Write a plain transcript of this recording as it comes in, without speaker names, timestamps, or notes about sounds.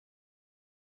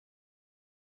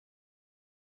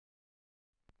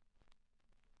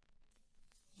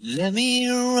Let me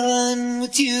run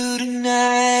with you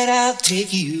tonight. I'll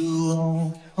take you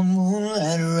on a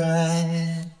moonlight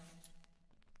ride.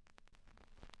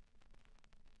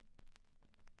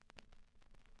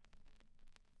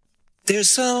 There's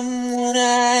someone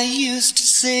I used to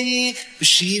see, but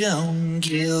she don't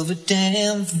give a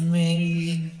damn for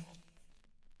me.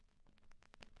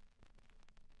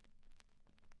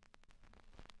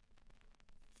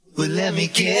 But let me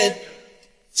get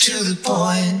to the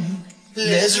point.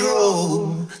 Let's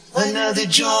roll another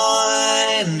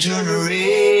joint. Turn the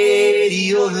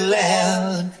radio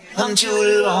loud. I'm too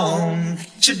alone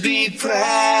to be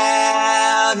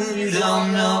proud. You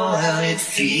don't know how it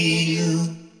feels.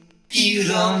 You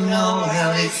don't know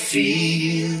how it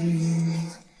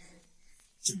feels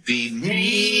to be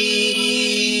me.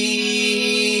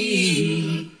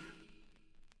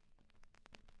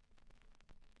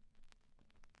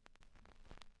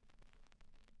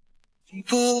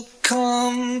 People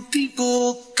come,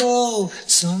 people go.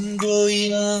 Some grow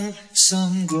young,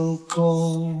 some grow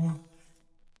cold.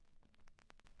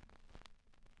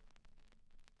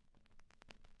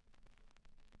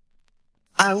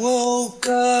 I woke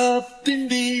up in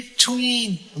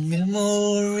between a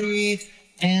memory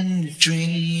and a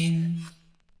dream.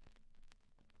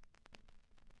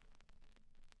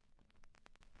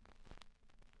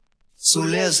 So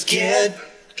let's get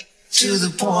to the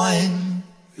point.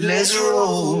 Let's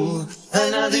roll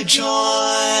another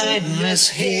joint. Let's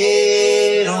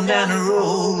head on down the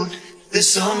road. There's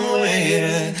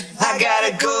somewhere I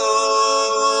gotta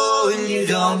go, and you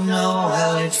don't know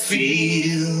how it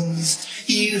feels.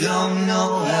 You don't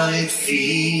know how it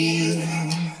feels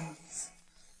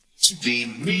to be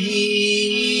me.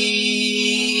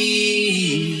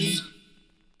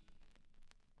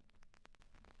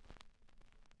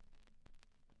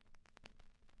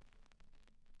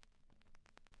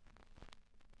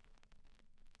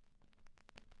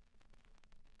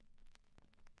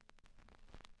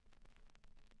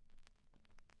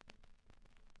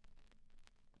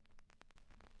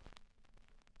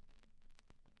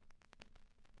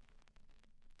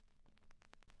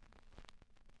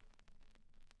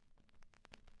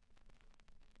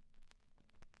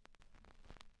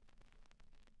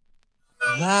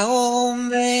 My old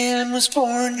man was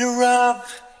born to rob.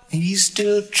 He's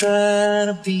still trying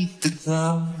to beat the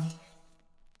clock.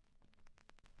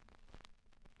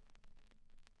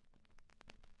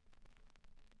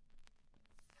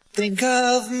 Think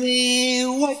of me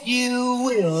what you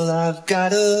will. I've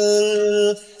got a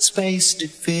little space to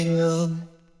fill.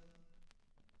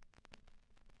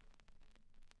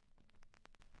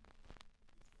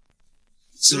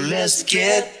 So let's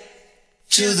get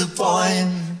to the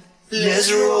point.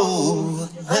 Let's roll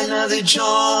another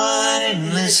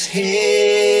joint. Let's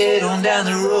head on down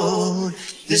the road.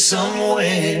 There's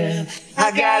somewhere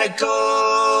I gotta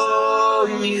go,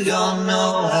 and you don't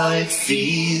know how it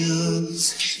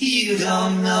feels. You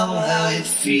don't know how it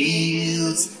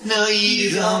feels. No,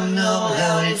 you don't know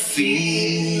how it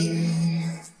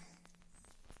feels.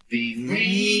 Be me.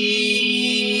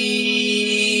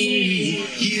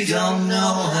 You don't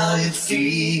know how it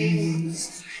feels.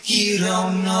 You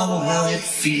don't know how it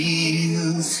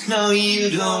feels. No, you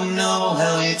don't know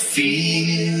how it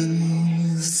feels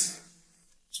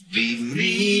to be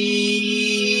me.